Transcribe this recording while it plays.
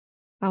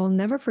I will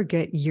never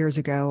forget years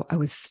ago, I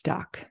was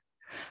stuck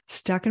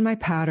in my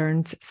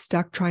patterns,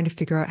 stuck trying to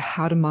figure out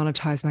how to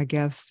monetize my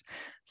gifts,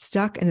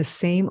 stuck in the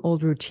same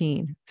old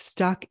routine,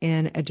 stuck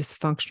in a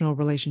dysfunctional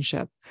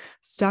relationship,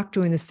 stuck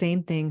doing the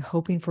same thing,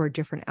 hoping for a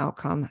different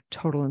outcome,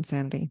 total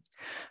insanity,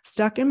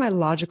 stuck in my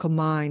logical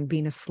mind,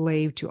 being a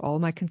slave to all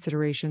my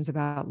considerations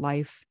about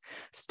life,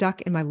 stuck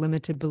in my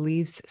limited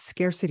beliefs,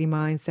 scarcity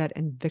mindset,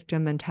 and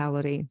victim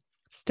mentality.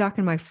 Stuck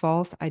in my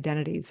false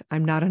identities.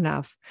 I'm not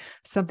enough.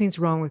 Something's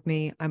wrong with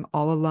me. I'm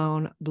all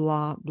alone,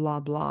 blah,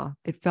 blah, blah.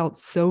 It felt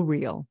so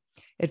real.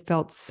 It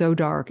felt so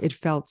dark. It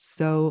felt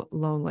so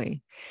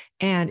lonely.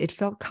 And it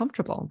felt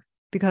comfortable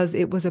because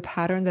it was a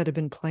pattern that had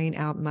been playing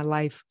out in my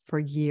life for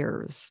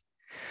years.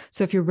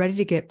 So if you're ready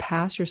to get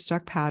past your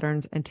stuck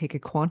patterns and take a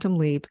quantum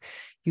leap,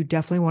 you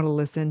definitely want to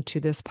listen to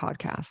this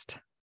podcast.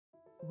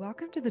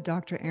 Welcome to the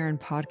Dr. Erin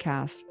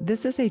podcast.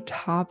 This is a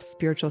top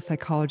spiritual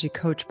psychology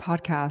coach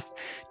podcast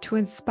to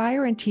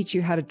inspire and teach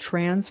you how to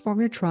transform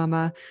your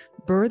trauma,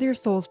 birth your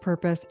soul's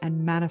purpose,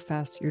 and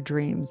manifest your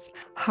dreams.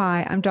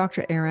 Hi, I'm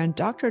Dr. Erin,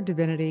 Doctor of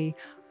Divinity.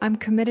 I'm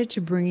committed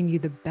to bringing you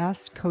the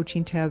best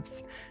coaching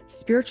tips,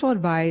 spiritual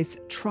advice,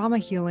 trauma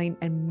healing,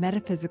 and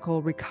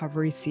metaphysical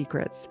recovery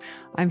secrets.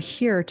 I'm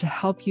here to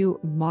help you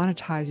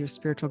monetize your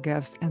spiritual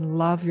gifts and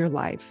love your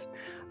life.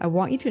 I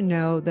want you to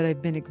know that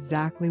I've been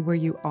exactly where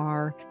you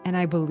are, and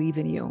I believe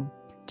in you.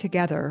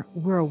 Together,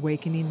 we're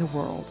awakening the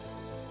world.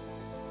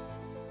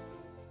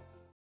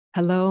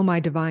 Hello, my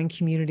divine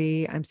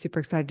community. I'm super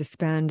excited to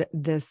spend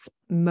this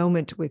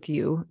moment with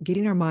you,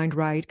 getting our mind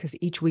right, because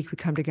each week we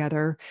come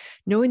together,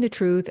 knowing the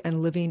truth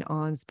and living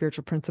on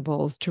spiritual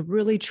principles to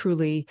really,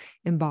 truly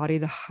embody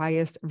the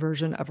highest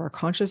version of our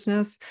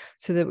consciousness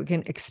so that we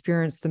can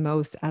experience the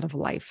most out of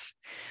life.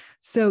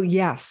 So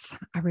yes,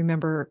 I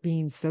remember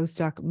being so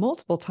stuck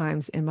multiple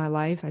times in my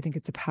life. I think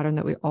it's a pattern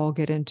that we all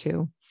get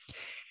into.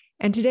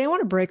 And today I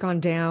want to break on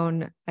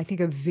down, I think,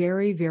 a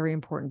very, very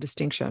important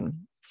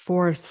distinction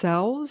for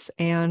ourselves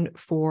and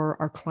for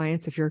our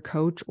clients, if you're a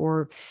coach,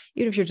 or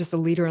even if you're just a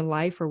leader in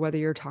life, or whether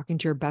you're talking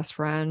to your best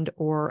friend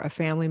or a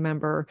family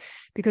member,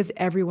 because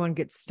everyone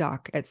gets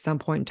stuck at some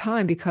point in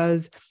time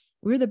because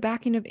we're the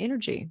backing of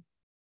energy.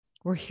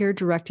 We're here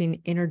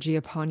directing energy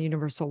upon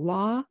universal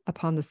law,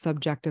 upon the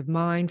subjective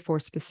mind for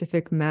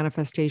specific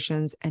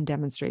manifestations and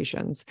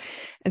demonstrations.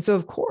 And so,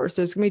 of course,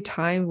 there's going to be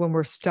times when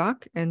we're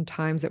stuck and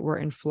times that we're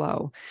in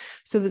flow.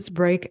 So let's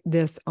break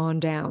this on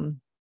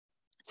down.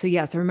 So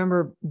yes, I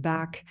remember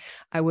back,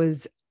 I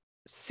was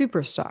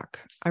super stuck.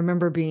 I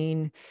remember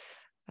being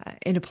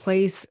in a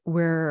place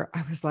where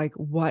I was like,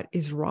 what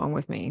is wrong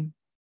with me?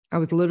 I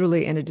was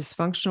literally in a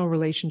dysfunctional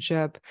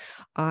relationship.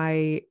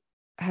 I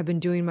have been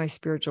doing my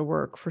spiritual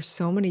work for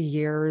so many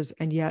years,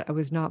 and yet I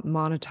was not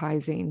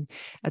monetizing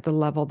at the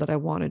level that I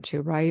wanted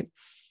to, right?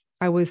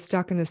 I was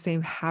stuck in the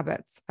same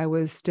habits. I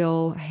was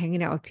still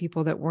hanging out with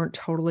people that weren't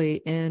totally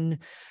in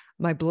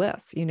my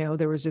bliss. You know,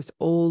 there was just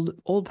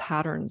old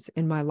patterns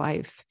in my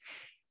life.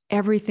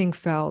 Everything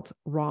felt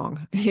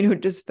wrong.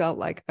 It just felt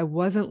like I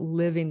wasn't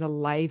living the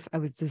life I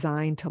was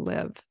designed to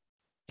live.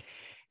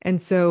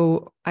 And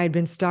so I'd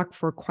been stuck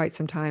for quite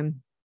some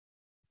time.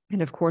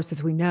 And of course,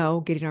 as we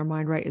know, getting our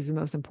mind right is the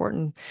most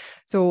important.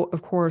 So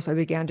of course, I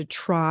began to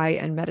try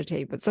and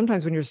meditate, but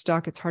sometimes when you're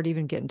stuck, it's hard to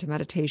even get into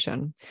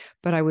meditation.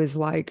 But I was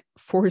like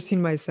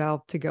forcing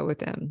myself to go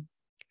within.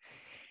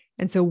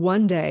 And so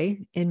one day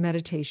in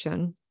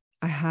meditation,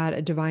 I had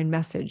a divine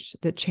message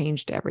that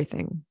changed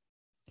everything.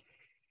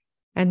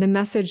 And the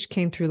message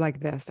came through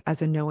like this,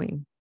 as a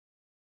knowing: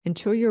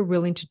 until you're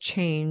willing to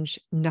change,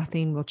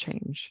 nothing will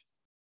change.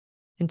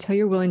 Until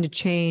you're willing to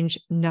change,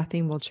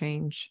 nothing will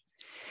change.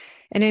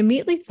 And I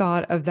immediately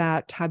thought of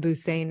that taboo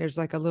saying. There's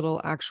like a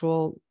little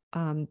actual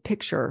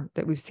picture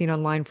that we've seen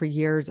online for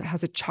years. It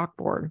has a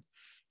chalkboard.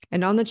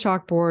 And on the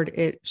chalkboard,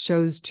 it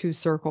shows two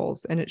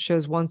circles, and it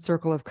shows one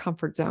circle of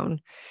comfort zone.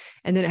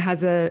 And then it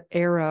has an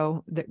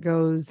arrow that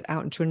goes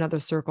out into another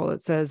circle.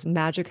 It says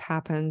magic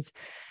happens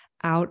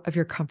out of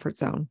your comfort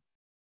zone.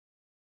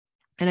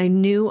 And I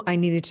knew I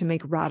needed to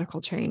make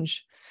radical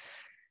change.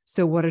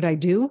 So what did I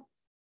do?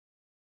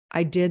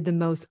 I did the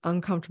most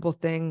uncomfortable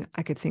thing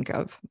I could think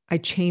of. I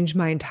changed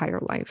my entire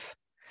life.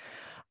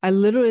 I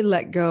literally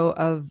let go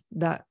of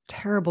that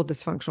terrible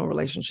dysfunctional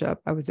relationship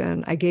I was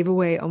in. I gave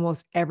away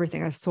almost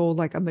everything. I sold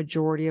like a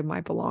majority of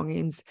my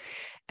belongings,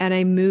 and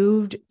I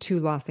moved to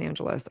Los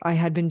Angeles. I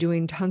had been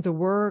doing tons of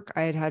work.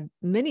 I had had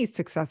many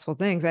successful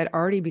things. I'd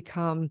already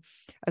become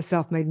a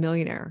self-made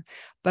millionaire,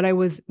 but I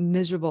was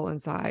miserable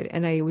inside,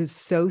 and I was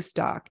so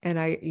stuck. And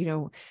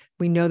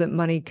we know that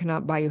money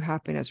cannot buy you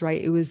happiness,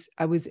 right?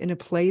 I was in a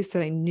place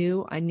that I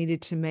knew I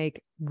needed to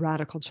make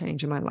radical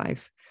change in my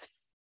life.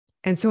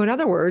 And so in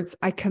other words,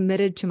 I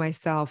committed to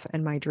myself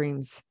and my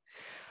dreams.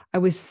 I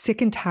was sick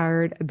and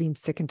tired of being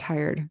sick and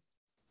tired.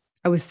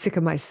 I was sick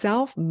of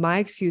myself, my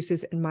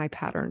excuses, and my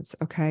patterns,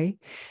 okay?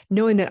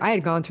 Knowing that I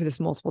had gone through this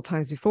multiple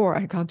times before.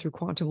 I had gone through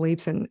quantum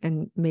leaps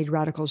and made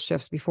radical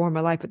shifts before in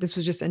my life, but this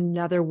was just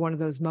another one of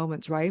those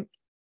moments, right?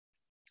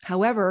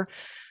 However,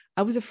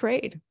 I was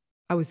afraid.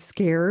 I was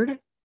scared.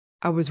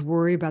 I was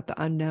worried about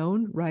the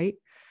unknown, right?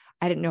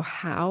 I didn't know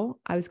how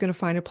I was going to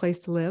find a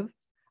place to live.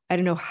 I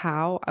didn't know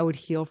how I would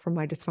heal from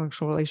my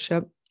dysfunctional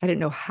relationship. I didn't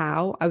know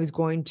how I was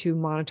going to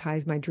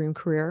monetize my dream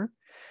career.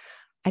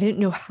 I didn't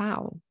know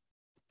how.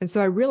 And so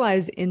I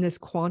realized in this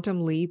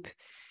quantum leap,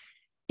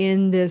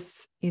 in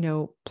this,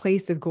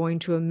 place of going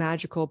to a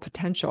magical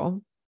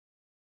potential,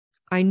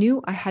 I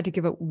knew I had to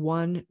give up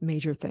one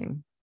major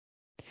thing.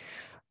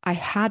 I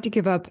had to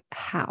give up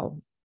how.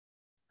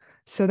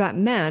 So that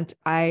meant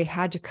I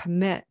had to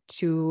commit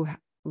to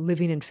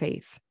living in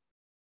faith.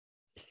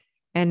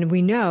 And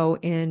we know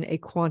in a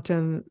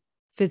quantum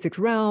physics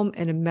realm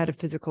and a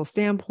metaphysical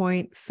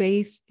standpoint,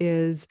 faith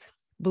is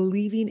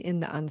believing in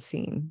the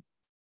unseen,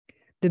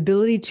 the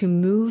ability to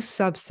move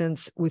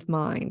substance with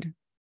mind,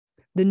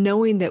 the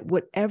knowing that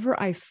whatever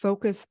I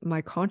focus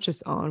my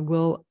conscious on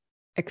will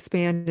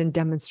expand and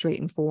demonstrate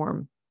and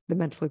form, the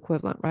mental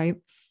equivalent, right?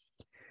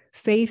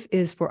 Faith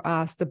is for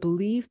us the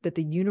belief that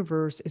the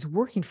universe is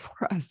working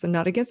for us and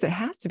not against it. It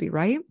has to be,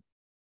 right?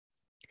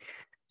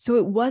 So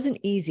it wasn't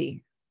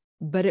easy,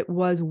 but it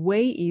was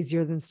way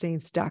easier than staying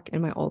stuck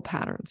in my old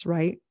patterns,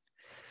 right?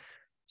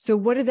 So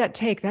what did that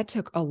take? That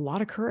took a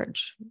lot of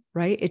courage,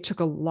 right? It took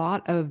a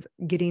lot of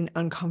getting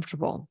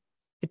uncomfortable.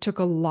 It took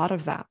a lot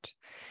of that.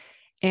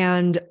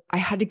 And I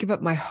had to give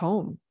up my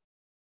home,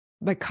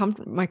 my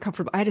comfort.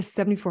 I had a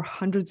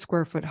 7,400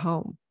 square foot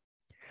home.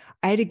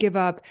 I had to give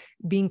up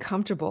being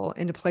comfortable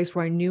in a place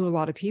where I knew a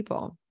lot of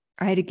people.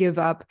 I had to give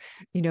up,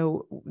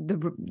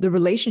 the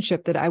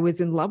relationship that I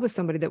was in love with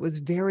somebody that was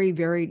very,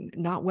 very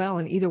not well,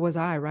 and either was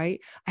I, right?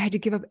 I had to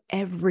give up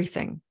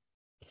everything.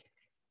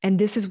 And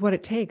this is what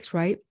it takes,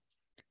 right?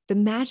 The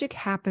magic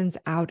happens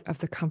out of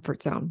the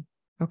comfort zone,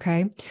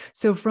 okay?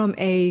 So from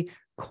a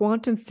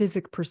quantum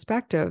physics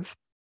perspective,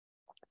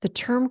 the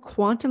term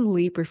quantum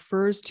leap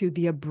refers to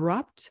the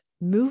abrupt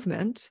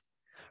movement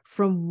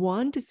from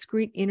one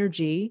discrete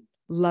energy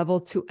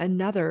level to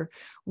another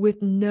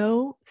with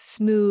no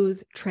smooth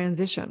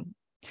transition.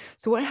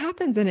 So what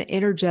happens in an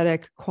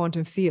energetic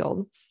quantum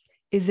field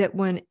is that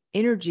when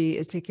energy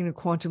is taking a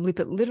quantum leap,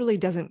 it literally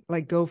doesn't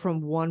go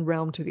from one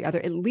realm to the other.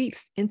 It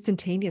leaps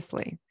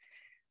instantaneously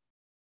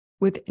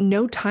with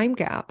no time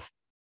gap,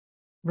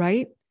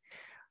 right?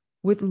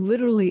 With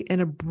literally an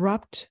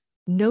abrupt,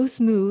 no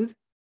smooth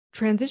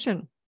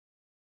transition.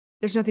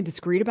 There's nothing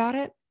discrete about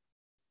it.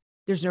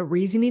 There's no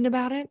reasoning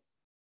about it.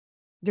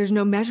 There's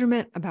no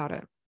measurement about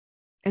it.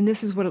 And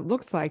this is what it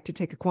looks like to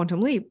take a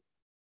quantum leap.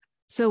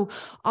 So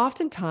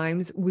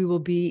oftentimes we will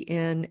be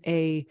in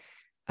a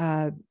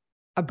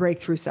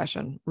breakthrough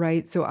session,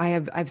 right? So I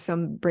have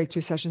some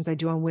breakthrough sessions I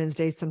do on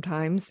Wednesdays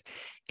sometimes,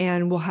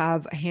 and we'll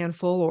have a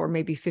handful or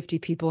maybe 50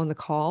 people in the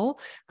call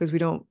because we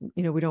don't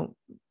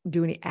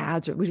do any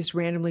ads, or we just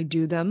randomly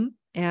do them.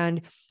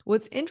 And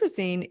what's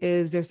interesting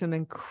is there's some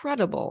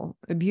incredible,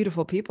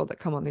 beautiful people that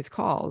come on these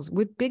calls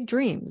with big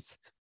dreams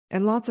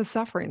and lots of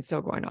suffering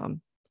still going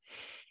on.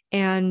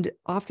 And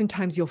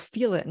oftentimes you'll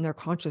feel it in their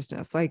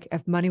consciousness. Like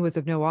if money was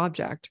of no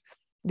object,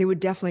 they would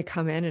definitely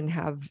come in and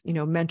have,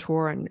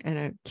 mentor and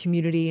a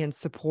community and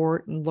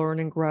support and learn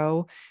and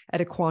grow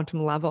at a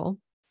quantum level.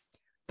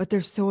 But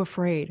they're so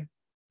afraid.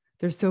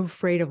 They're so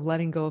afraid of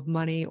letting go of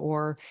money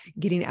or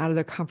getting out of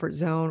their comfort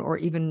zone, or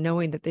even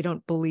knowing that they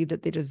don't believe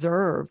that they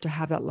deserve to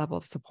have that level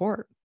of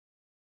support.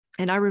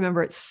 And I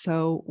remember it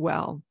so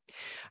well.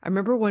 I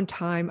remember one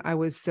time I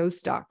was so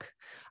stuck.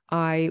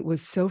 I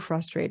was so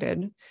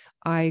frustrated.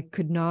 I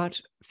could not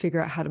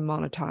figure out how to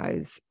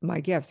monetize my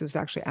gifts. It was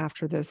actually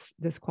after this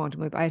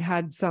quantum leap. I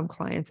had some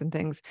clients and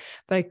things,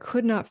 but I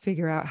could not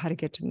figure out how to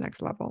get to the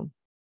next level.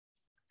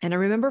 And I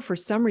remember for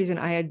some reason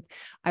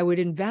I would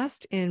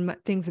invest in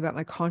things about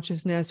my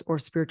consciousness or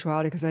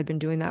spirituality because I'd been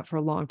doing that for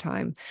a long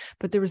time.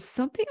 But there was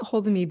something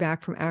holding me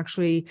back from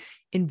actually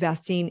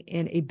investing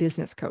in a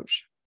business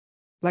coach.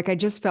 Like I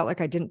just felt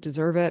like I didn't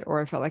deserve it, or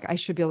I felt like I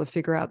should be able to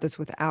figure out this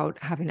without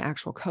having an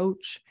actual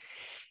coach.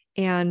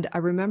 And I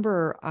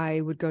remember I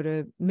would go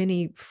to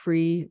many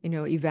free,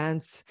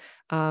 events,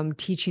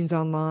 teachings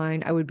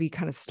online. I would be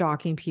kind of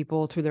stalking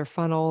people through their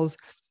funnels,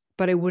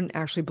 but I wouldn't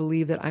actually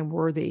believe that I'm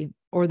worthy,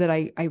 or that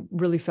I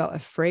really felt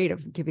afraid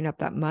of giving up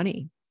that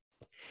money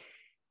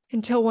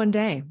until one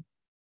day.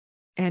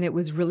 And it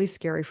was really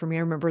scary for me.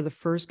 I remember the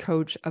first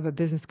coach of a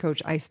business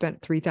coach I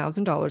spent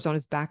 $3,000 on.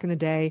 Is back in the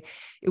day.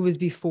 It was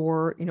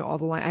before, all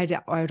the line.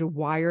 I had to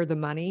wire the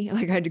money.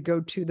 Like I had to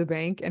go to the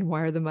bank and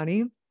wire the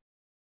money.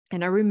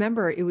 And I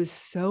remember it was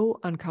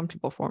so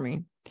uncomfortable for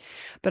me.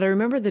 But I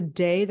remember the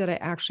day that I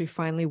actually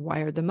finally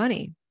wired the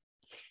money.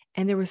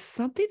 And there was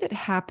something that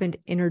happened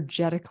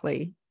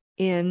energetically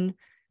in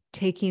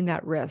taking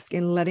that risk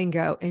and letting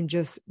go and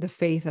just the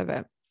faith of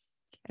it.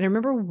 And I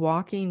remember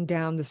walking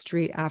down the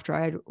street after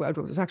I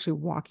was actually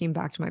walking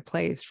back to my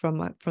place from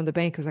the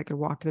bank, because I could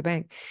walk to the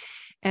bank.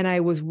 And I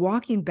was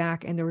walking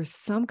back, and there was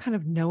some kind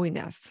of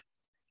knowingness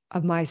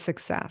of my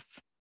success.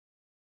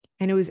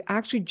 And it was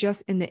actually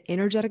just in the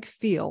energetic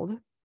field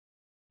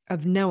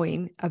of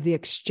knowing of the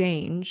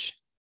exchange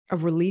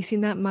of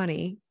releasing that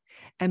money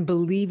and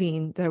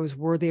believing that I was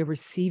worthy of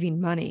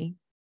receiving money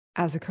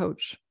as a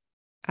coach.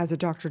 as a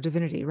doctor of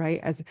divinity, right?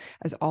 As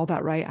all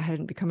that, right? I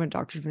hadn't become a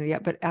doctor of divinity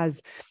yet, but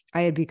as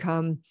I had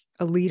become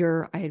a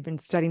leader, I had been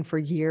studying for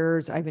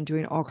years. I've been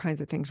doing all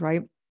kinds of things,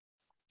 right?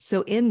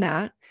 So in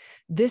that,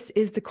 this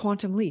is the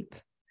quantum leap.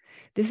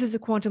 This is the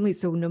quantum leap.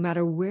 So no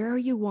matter where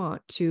you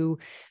want to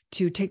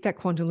take that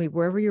quantum leap,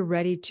 wherever you're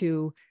ready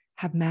to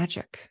have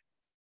magic,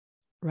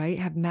 right?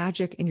 Have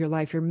magic in your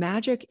life. Your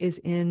magic is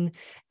in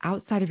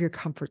outside of your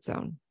comfort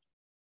zone,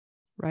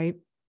 right?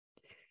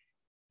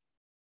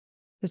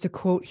 There's a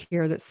quote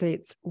here that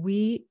states,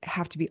 we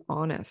have to be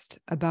honest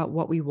about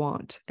what we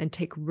want and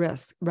take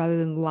risks rather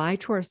than lie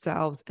to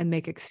ourselves and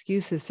make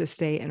excuses to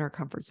stay in our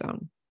comfort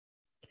zone.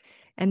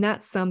 And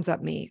that sums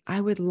up me. I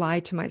would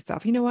lie to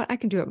myself. You know what? I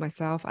can do it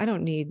myself. I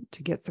don't need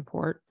to get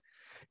support.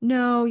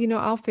 No,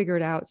 I'll figure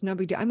it out. It's no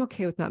big deal. I'm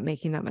okay with not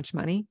making that much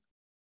money.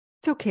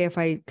 It's okay if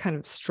I kind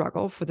of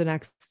struggle for the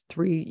next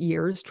 3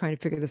 years trying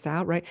to figure this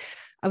out, right?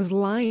 I was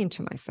lying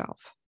to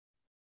myself.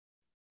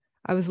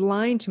 I was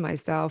lying to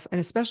myself, and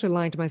especially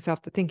lying to myself,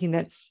 thinking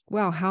that,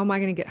 wow, how am I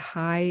going to get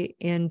high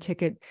end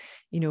ticket,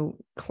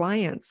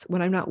 clients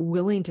when I'm not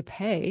willing to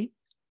pay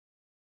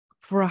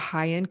for a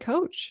high end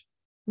coach?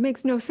 It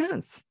makes no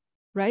sense,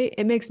 right?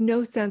 It makes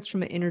no sense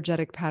from an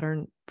energetic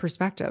pattern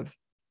perspective.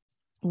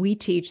 We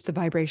teach the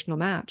vibrational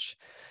match.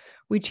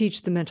 We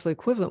teach the mental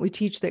equivalent. We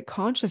teach that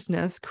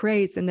consciousness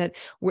creates, and that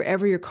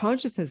wherever your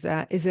consciousness is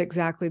at is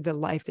exactly the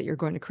life that you're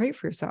going to create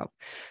for yourself.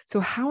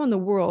 So how in the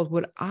world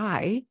would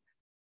I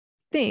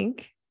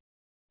think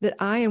that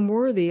I am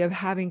worthy of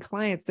having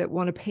clients that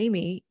want to pay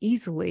me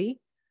easily,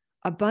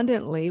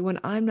 abundantly, when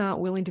I'm not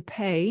willing to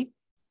pay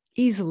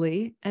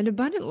easily and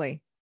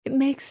abundantly? It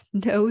makes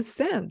no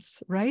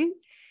sense, right?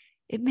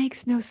 It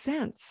makes no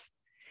sense.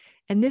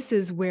 And this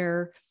is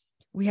where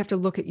we have to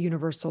look at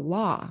universal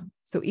law.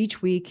 So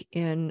each week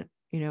in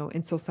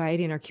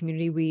society, in our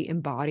community, we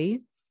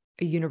embody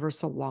a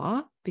universal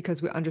law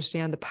because we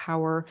understand the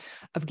power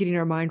of getting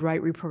our mind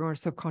right, reprogramming our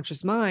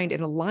subconscious mind,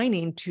 and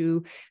aligning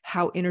to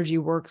how energy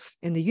works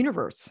in the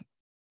universe,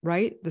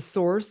 right? The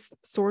source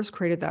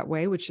created that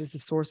way, which is the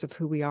source of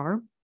who we are.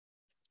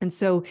 And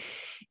so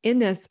in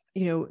this,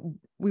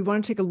 we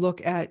want to take a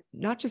look at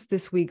not just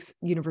this week's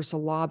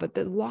universal law, but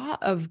the law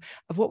of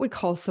what we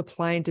call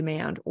supply and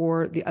demand,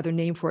 or the other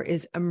name for it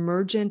is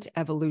emergent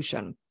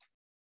evolution.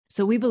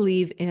 So we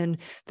believe in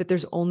that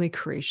there's only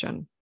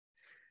creation.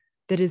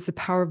 That is the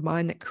power of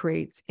mind that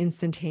creates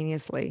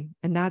instantaneously.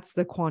 And that's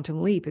the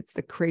quantum leap. It's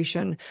the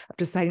creation of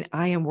deciding,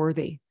 I am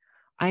worthy.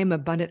 I am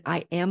abundant.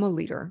 I am a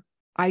leader.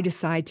 I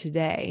decide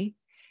today.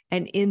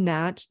 And in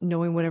that,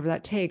 knowing whatever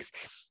that takes.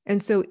 And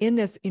so in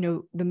this,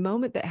 the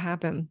moment that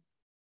happened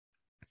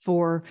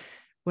for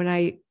when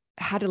I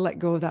had to let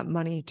go of that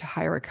money to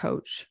hire a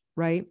coach,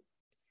 right?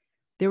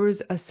 There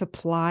was a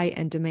supply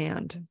and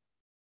demand.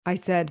 I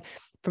said,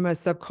 from a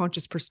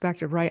subconscious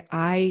perspective, right?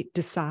 I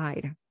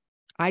decide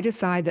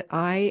that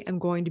I am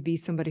going to be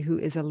somebody who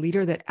is a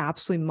leader that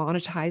absolutely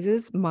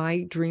monetizes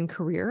my dream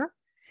career.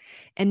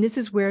 And this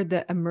is where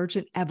the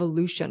emergent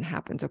evolution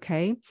happens,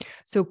 okay?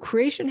 So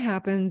creation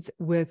happens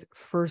with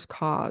first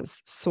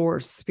cause,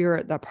 source,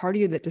 spirit, that part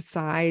of you that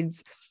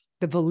decides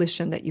the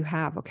volition that you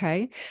have,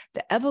 okay?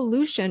 The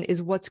evolution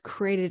is what's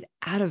created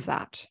out of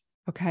that,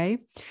 okay?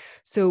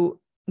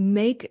 So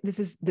this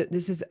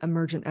is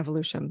emergent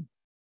evolution.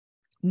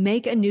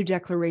 Make a new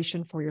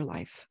declaration for your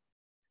life.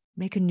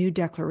 Make a new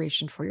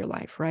declaration for your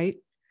life, right?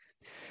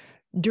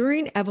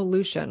 During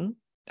evolution,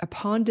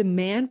 upon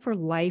demand for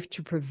life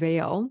to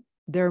prevail,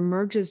 there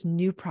emerges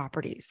new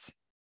properties.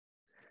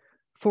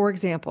 For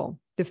example,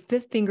 the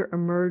fifth finger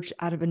emerged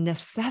out of a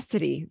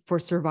necessity for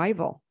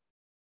survival.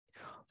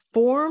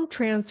 Form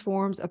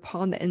transforms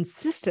upon the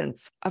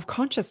insistence of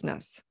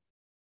consciousness,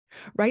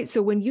 right?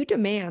 So when you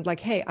demand, like,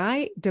 hey,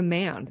 I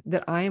demand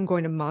that I am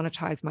going to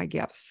monetize my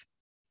gifts,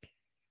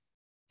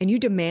 and you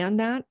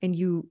demand that, and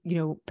you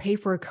pay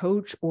for a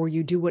coach, or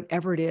you do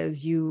whatever it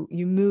is, you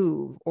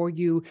move, or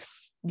you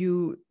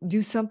do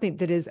something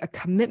that is a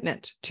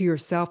commitment to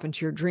yourself and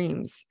to your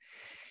dreams,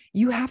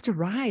 you have to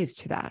rise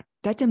to that.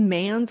 That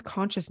demands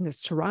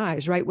consciousness to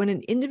rise, right? When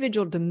an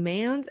individual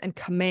demands and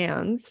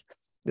commands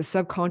the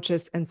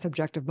subconscious and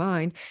subjective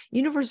mind,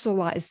 universal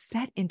law is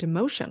set into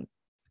motion.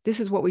 This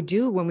is what we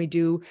do when we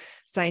do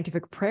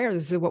scientific prayer.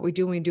 This is what we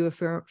do when we do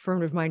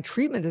affirmative mind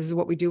treatment. This is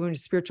what we do when we do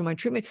spiritual mind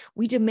treatment.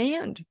 We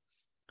demand,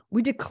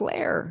 we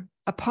declare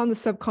upon the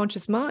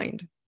subconscious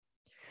mind.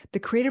 The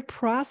creative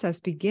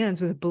process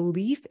begins with a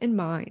belief in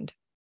mind,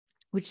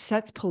 which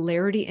sets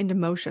polarity into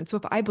motion. So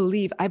if I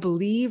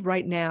believe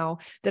right now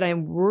that I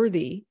am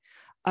worthy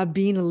of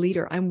being a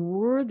leader. I'm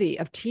worthy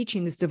of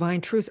teaching this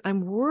divine truth.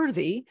 I'm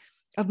worthy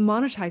of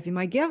monetizing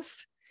my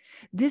gifts.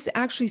 This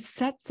actually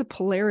sets the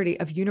polarity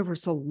of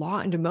universal law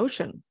into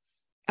motion.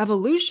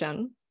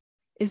 Evolution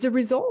is the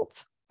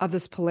result of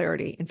this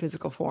polarity in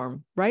physical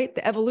form, right?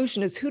 The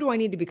evolution is, who do I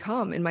need to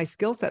become in my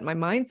skill set, my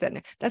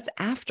mindset? That's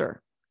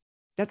after.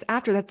 That's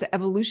the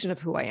evolution of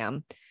who I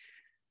am.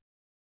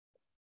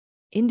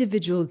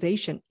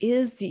 Individualization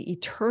is the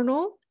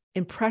eternal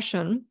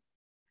impression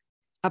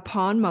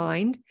upon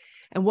mind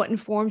And what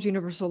informs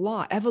universal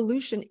law?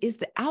 Evolution is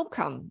the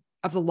outcome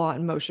of the law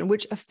in motion,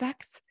 which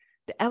affects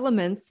the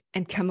elements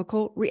and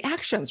chemical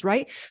reactions,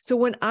 right? So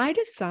when I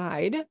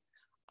decide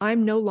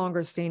I'm no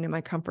longer staying in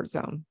my comfort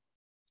zone,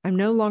 I'm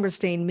no longer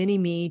staying mini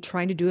me,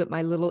 trying to do it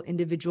my little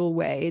individual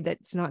way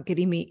that's not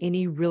getting me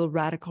any real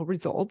radical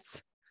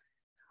results.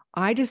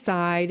 I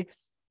decide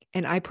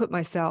and I put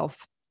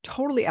myself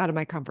totally out of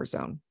my comfort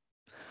zone.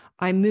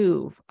 I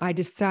move. I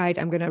decide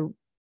I'm going to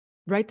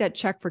write that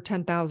check for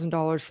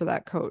 $10,000 for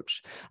that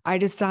coach. I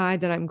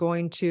decide that I'm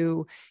going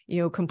to,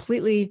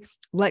 completely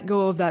let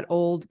go of that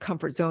old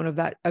comfort zone of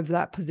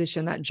that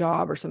position, that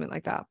job or something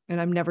like that.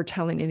 And I'm never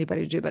telling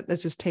anybody to do, but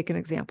let's just take an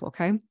example.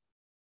 Okay.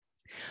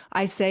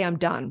 I say I'm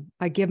done.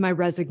 I give my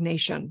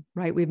resignation,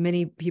 right? We have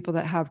many people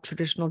that have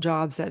traditional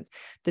jobs that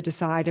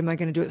decide, am I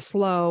going to do it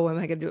slow? Am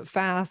I going to do it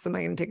fast? Am I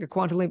going to take a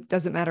quantum leap?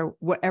 Doesn't matter,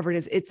 whatever it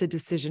is, it's a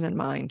decision in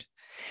mind.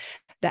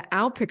 The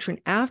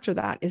outpicturing after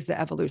that is the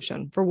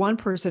evolution. For one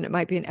person, it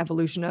might be an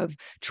evolution of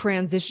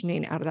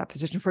transitioning out of that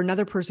position. For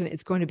another person,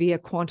 it's going to be a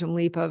quantum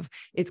leap of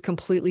it's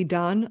completely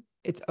done,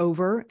 it's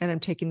over, and I'm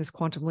taking this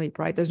quantum leap,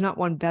 right? There's not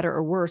one better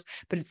or worse,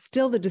 but it's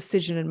still the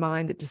decision in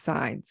mind that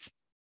decides,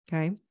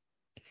 okay?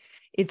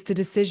 It's the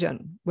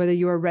decision, whether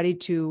you are ready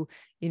to,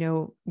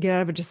 get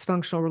out of a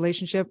dysfunctional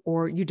relationship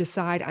or you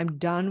decide I'm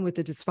done with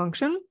the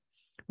dysfunction.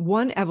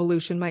 One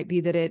evolution might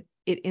be that it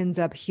ends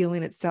up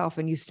healing itself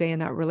and you stay in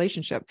that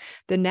relationship.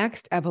 The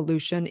next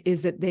evolution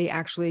is that they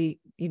actually,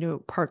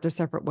 part their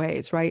separate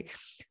ways, right?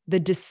 The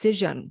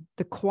decision,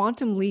 the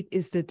quantum leap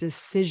is the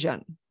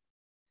decision.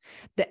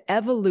 The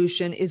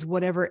evolution is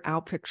whatever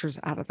outpictures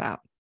out of that.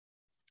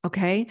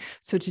 Okay.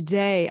 So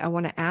today I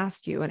want to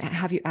ask you and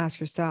have you ask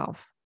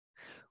yourself,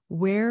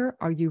 where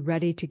are you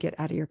ready to get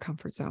out of your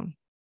comfort zone?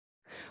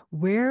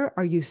 Where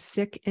are you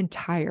sick and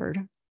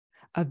tired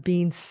of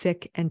being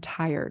sick and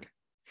tired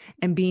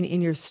and being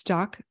in your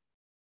stuck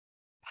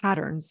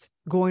patterns,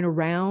 going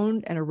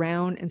around and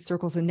around in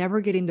circles and never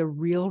getting the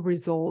real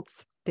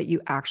results that you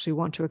actually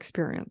want to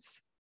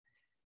experience?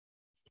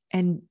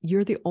 And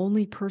you're the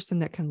only person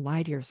that can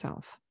lie to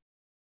yourself.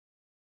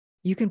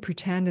 You can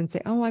pretend and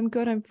say, oh, I'm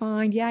good, I'm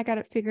fine. Yeah, I got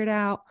it figured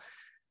out.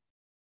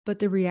 But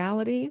the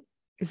reality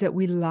is that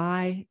we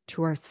lie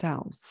to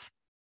ourselves.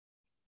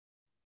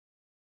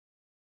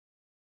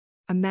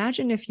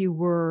 Imagine if you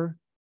were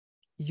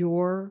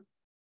your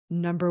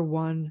number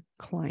one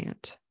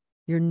client,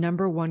 your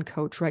number one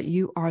coach, right?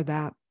 You are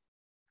that.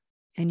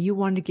 And you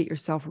want to get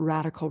yourself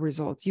radical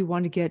results. You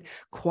want to get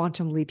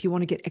quantum leap. You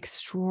want to get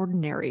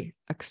extraordinary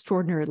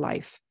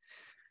life.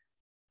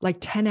 Like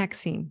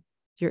 10xing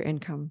your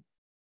income,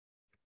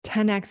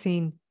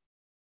 10xing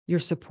your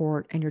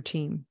support and your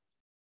team,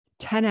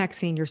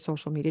 10xing your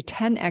social media,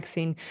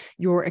 10xing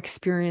your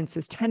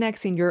experiences,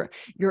 10xing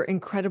your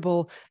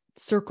incredible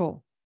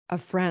circle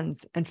of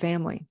friends and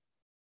family.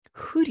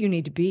 Who do you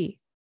need to be?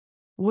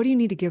 What do you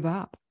need to give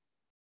up?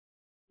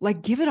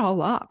 Like, give it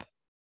all up.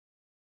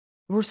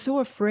 We're so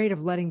afraid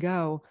of letting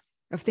go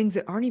of things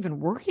that aren't even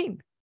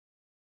working.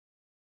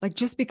 Like,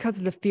 just because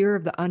of the fear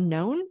of the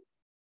unknown,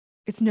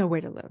 it's no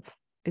way to live.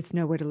 It's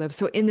no way to live.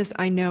 So in this,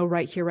 I know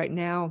right here, right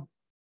now,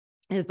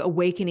 of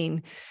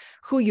awakening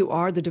who you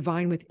are, the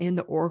divine within,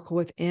 the oracle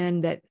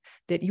within, that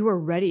you are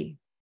ready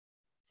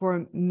for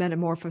a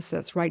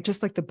metamorphosis, right?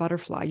 Just like the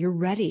butterfly, you're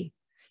ready.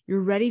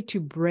 You're ready to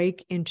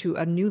break into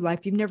a new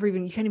life. You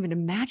can't even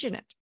imagine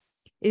it.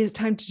 It is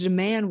time to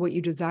demand what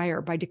you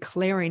desire by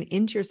declaring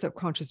into your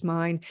subconscious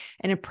mind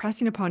and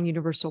impressing upon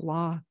universal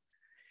law.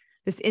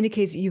 This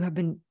indicates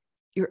that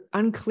you're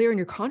unclear in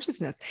your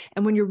consciousness.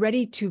 And when you're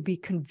ready to be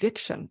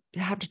conviction,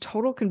 to have the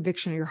total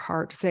conviction in your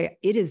heart, to say,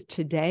 it is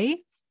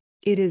today,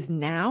 it is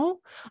now,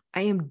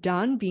 I am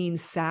done being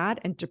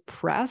sad and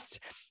depressed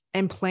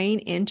and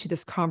playing into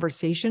this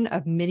conversation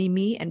of mini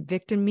me and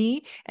victim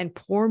me and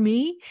poor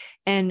me.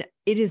 And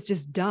it is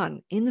just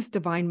done in this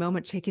divine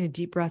moment, taking a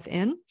deep breath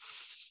in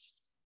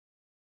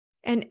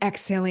and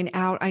exhaling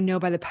out. I know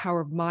by the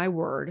power of my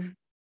word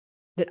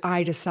that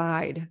I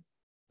decide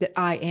that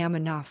I am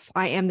enough.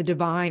 I am the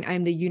divine. I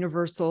am the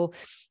universal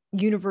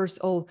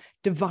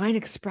divine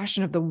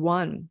expression of the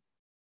one.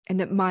 And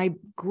that my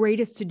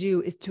greatest to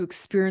do is to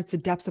experience the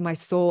depths of my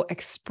soul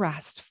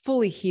expressed,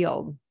 fully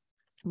healed,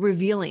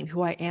 revealing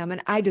who I am.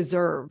 And I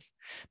deserve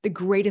the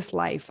greatest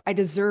life. I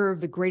deserve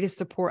the greatest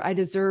support. I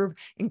deserve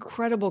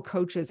incredible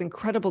coaches,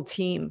 incredible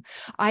team.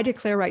 I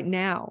declare right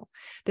now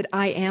that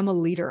I am a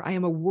leader. I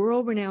am a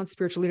world-renowned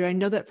spiritual leader. I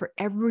know that for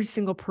every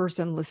single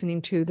person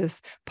listening to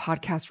this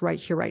podcast right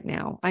here, right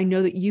now, I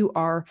know that you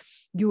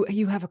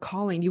have a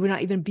calling. You would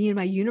not even be in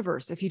my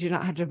universe if you did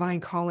not have divine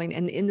calling.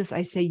 And in this,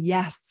 I say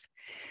yes.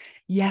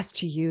 Yes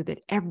to you, that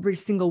every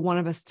single one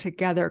of us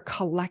together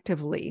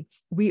collectively,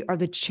 we are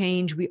the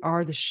change, we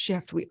are the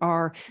shift, we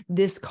are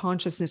this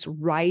consciousness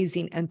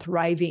rising and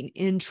thriving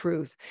in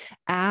truth.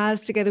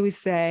 As together we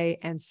say,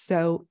 and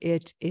so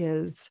it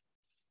is.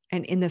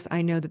 And in this,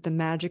 I know that the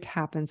magic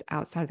happens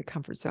outside the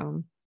comfort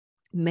zone.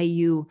 May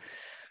you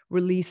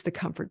release the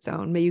comfort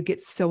zone. May you get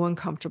so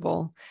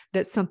uncomfortable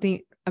that something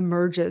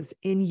emerges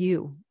in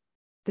you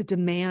The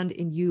demand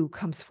in you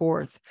comes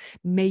forth.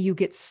 May you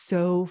get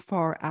so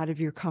far out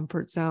of your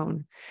comfort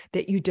zone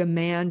that you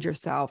demand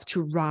yourself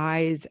to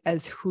rise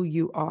as who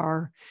you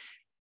are,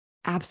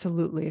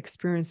 absolutely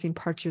experiencing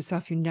parts of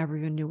yourself you never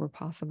even knew were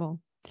possible.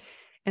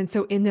 And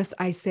so in this,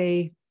 I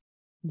say,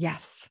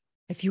 yes,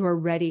 if you are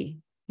ready,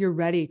 you're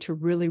ready to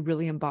really,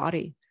 really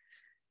embody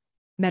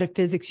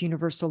metaphysics,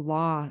 universal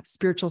law,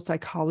 spiritual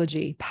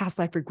psychology, past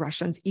life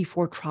regressions,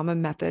 E4 trauma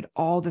method,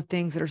 all the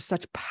things that are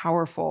such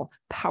powerful,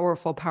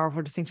 powerful,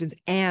 powerful distinctions.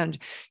 And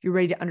you're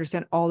ready to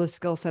understand all the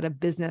skill set of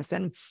business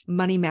and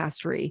money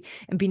mastery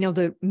and being able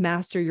to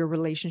master your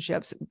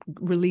relationships,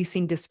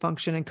 releasing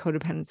dysfunction and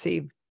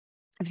codependency.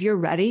 If you're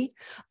ready,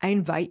 I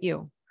invite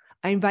you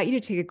to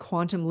take a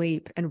quantum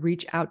leap and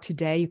reach out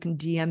today. You can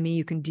DM me,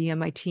 you can DM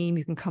my team,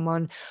 you can come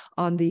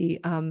on the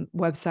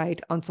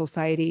website on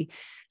Soulciety.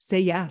 Say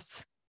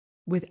yes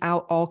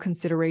without all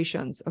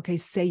considerations. Okay,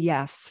 say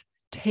yes.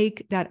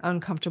 Take that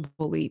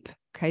uncomfortable leap.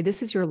 Okay,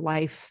 this is your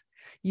life.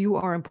 You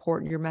are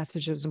important. Your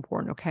message is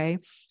important. Okay.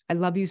 I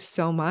love you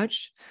so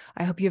much.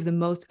 I hope you have the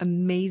most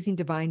amazing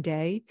divine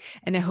day.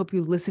 And I hope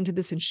you listen to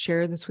this and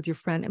share this with your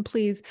friend. And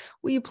please,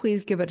 will you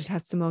please give it a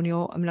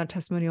testimonial? I'm not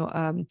testimonial,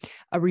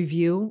 a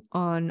review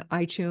on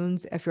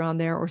iTunes if you're on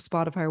there, or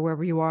Spotify, or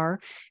wherever you are.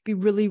 It'd be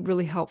really,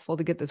 really helpful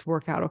to get this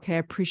work out. Okay. I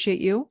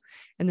appreciate you.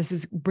 And this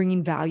is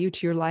bringing value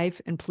to your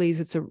life. And please,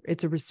 it's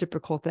a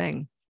reciprocal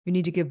thing. You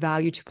need to give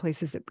value to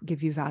places that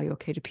give you value,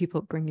 okay, to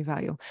people that bring you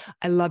value.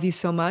 I love you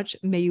so much.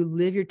 May you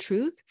live your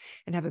truth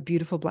and have a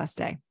beautiful, blessed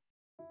day.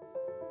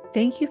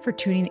 Thank you for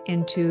tuning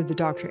into the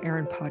Dr.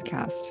 Erin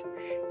podcast.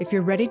 If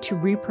you're ready to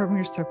reprogram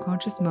your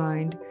subconscious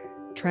mind,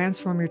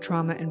 transform your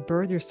trauma, and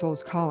birth your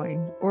soul's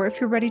calling, or if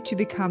you're ready to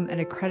become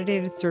an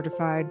accredited,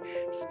 certified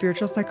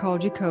spiritual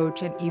psychology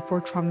coach and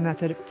E4 trauma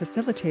method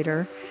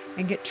facilitator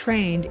and get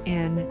trained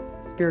in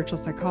spiritual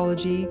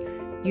psychology,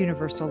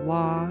 universal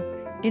law,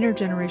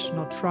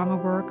 intergenerational trauma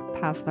work,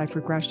 past life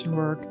regression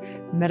work,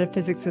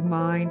 metaphysics of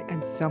mind,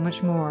 and so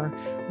much more,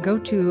 go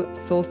to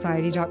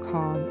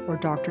soulciety.com or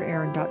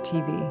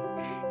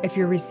drerin.tv. If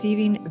you're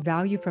receiving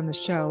value from the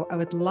show, I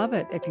would love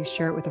it if you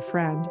share it with a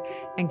friend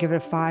and give it a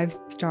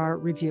 5-star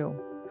review.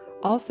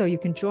 Also, you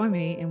can join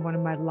me in one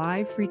of my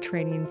live free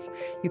trainings.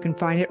 You can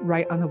find it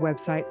right on the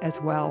website as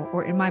well,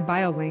 or in my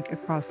bio link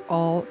across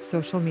all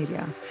social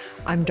media.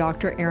 I'm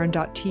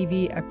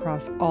drerin.tv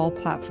across all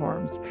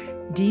platforms.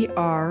 DRERIN.tv.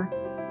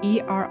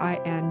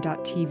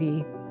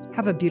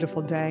 Have a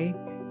beautiful day,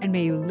 and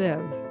may you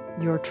live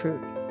your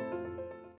truth.